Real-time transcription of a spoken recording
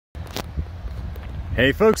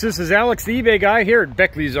Hey folks, this is Alex, the eBay guy here at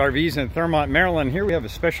Beckleys RVs in Thurmont, Maryland. Here we have a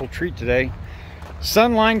special treat today.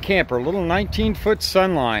 Sunline camper, a little 19-foot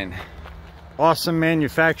sunline. Awesome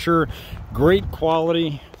manufacturer, great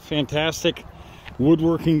quality, fantastic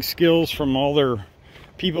woodworking skills from all their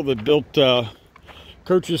people that built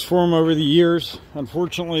coaches for them over the years.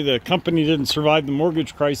 Unfortunately, the company didn't survive the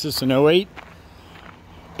mortgage crisis in '08.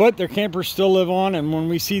 But their campers still live on, and when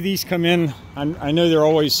we see these come in, I know they're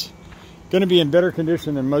always going to be in better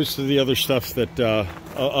condition than most of the other stuff that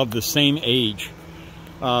of the same age.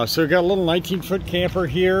 So we've got a little 19-foot camper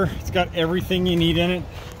here. It's got everything you need in it.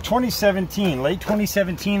 2017, late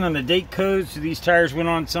 2017 on the date code. So these tires went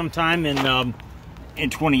on sometime in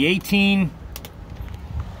 2018.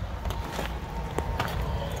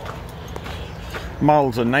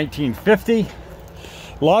 Model's a 1950.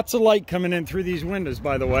 Lots of light coming in through these windows,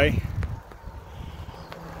 by the way.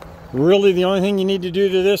 Really, the only thing you need to do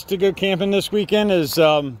to this to go camping this weekend is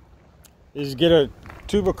get a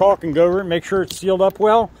tube of caulk and go over it. Make sure it's sealed up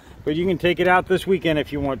well, but you can take it out this weekend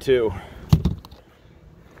if you want to.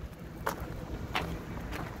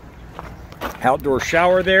 Outdoor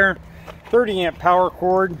shower there. 30 amp power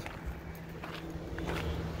cord.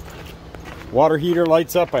 Water heater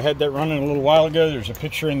lights up. I had that running a little while ago. There's a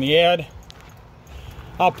picture in the ad.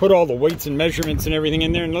 I'll put all the weights and measurements and everything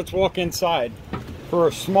in there, and let's walk inside. For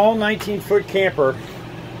a small 19-foot camper,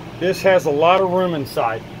 this has a lot of room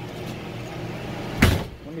inside.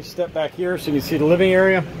 Let me step back here so you can see the living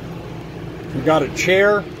area. We've got a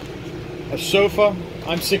chair, a sofa.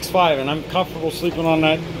 I'm 6'5", and I'm comfortable sleeping on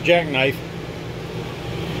that jackknife.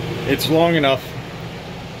 It's long enough.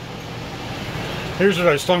 Here's what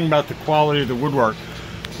I was talking about, the quality of the woodwork.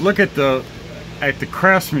 Look at the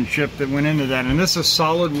craftsmanship that went into that, and this is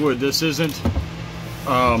solid wood. This isn't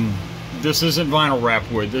vinyl wrap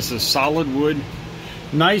wood. This is solid wood.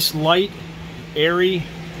 Nice, light, airy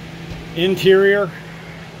interior.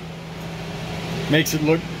 Makes it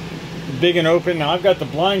look big and open. Now I've got the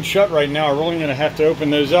blinds shut right now. I'm really going to have to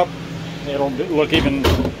open those up. It'll look even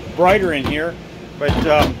brighter in here. But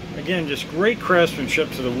again, just great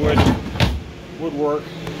craftsmanship to the woodwork.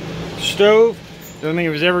 Stove. Don't think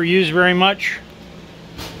it was ever used very much.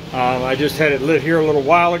 I just had it lit here a little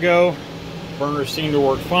while ago. Burners seem to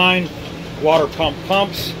work fine. Water pump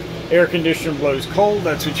pumps. Air conditioner blows cold.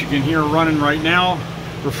 That's what you can hear running right now.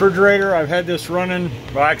 Refrigerator, I've had this running.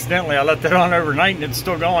 Well, accidentally, I let that on overnight and it's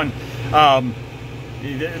still going.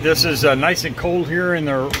 This is nice and cold here in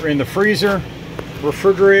the freezer.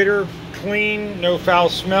 Refrigerator, clean, no foul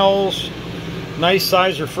smells. Nice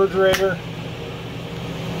size refrigerator.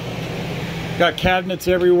 Got cabinets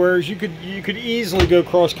everywhere. You could easily go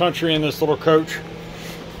cross country in this little coach.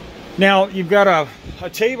 Now you've got a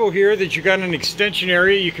table here that you got an extension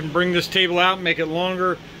area. You can bring this table out and make it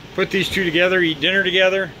longer. Put these two together, eat dinner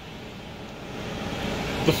together.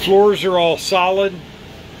 The floors are all solid.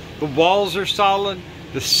 The walls are solid.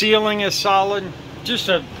 The ceiling is solid. Just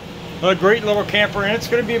a great little camper, and it's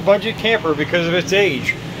going to be a budget camper because of its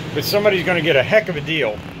age. But somebody's going to get a heck of a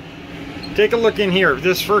deal. Take a look in here.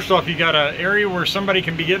 This, first off, you got an area where somebody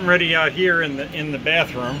can be getting ready out here in the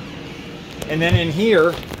bathroom. And then in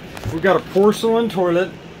here, we've got a porcelain toilet,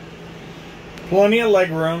 plenty of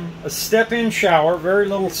leg room, a step-in shower, very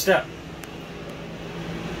little step.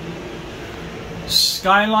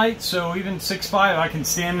 Skylight, so even 6'5", I can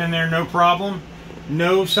stand in there no problem.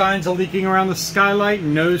 No signs of leaking around the skylight,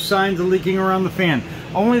 no signs of leaking around the fan.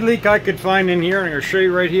 Only leak I could find in here, and I'm going to show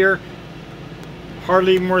you right here.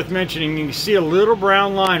 Hardly even worth mentioning. You can see a little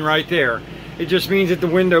brown line right there. It just means that the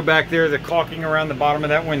window back there, the caulking around the bottom of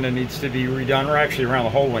that window needs to be redone, or actually around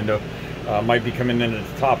the whole window. Might be coming in at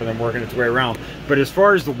the top and then working its way around. But as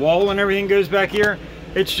far as the wall and everything goes back here,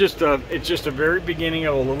 it's just a very beginning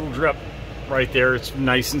of a little drip right there. It's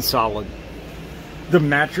nice and solid. The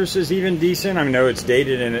mattress is even decent. I know it's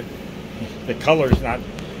dated and the color's not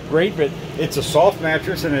great, but it's a soft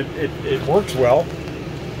mattress and it works well.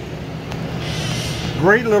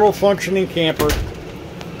 Great little functioning camper.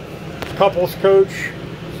 Couples coach.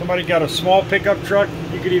 Somebody got a small pickup truck.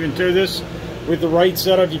 You could even tow this with the right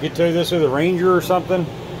setup. You could tow this with a Ranger or something.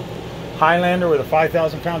 Highlander with a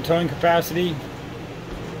 5,000-pound towing capacity.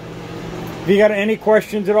 If you got any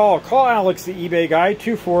questions at all, call Alex, the eBay guy,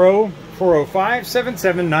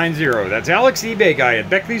 240-405-7790. That's Alex, the eBay guy at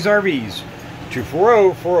Beckleys RVs,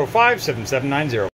 240-405-7790.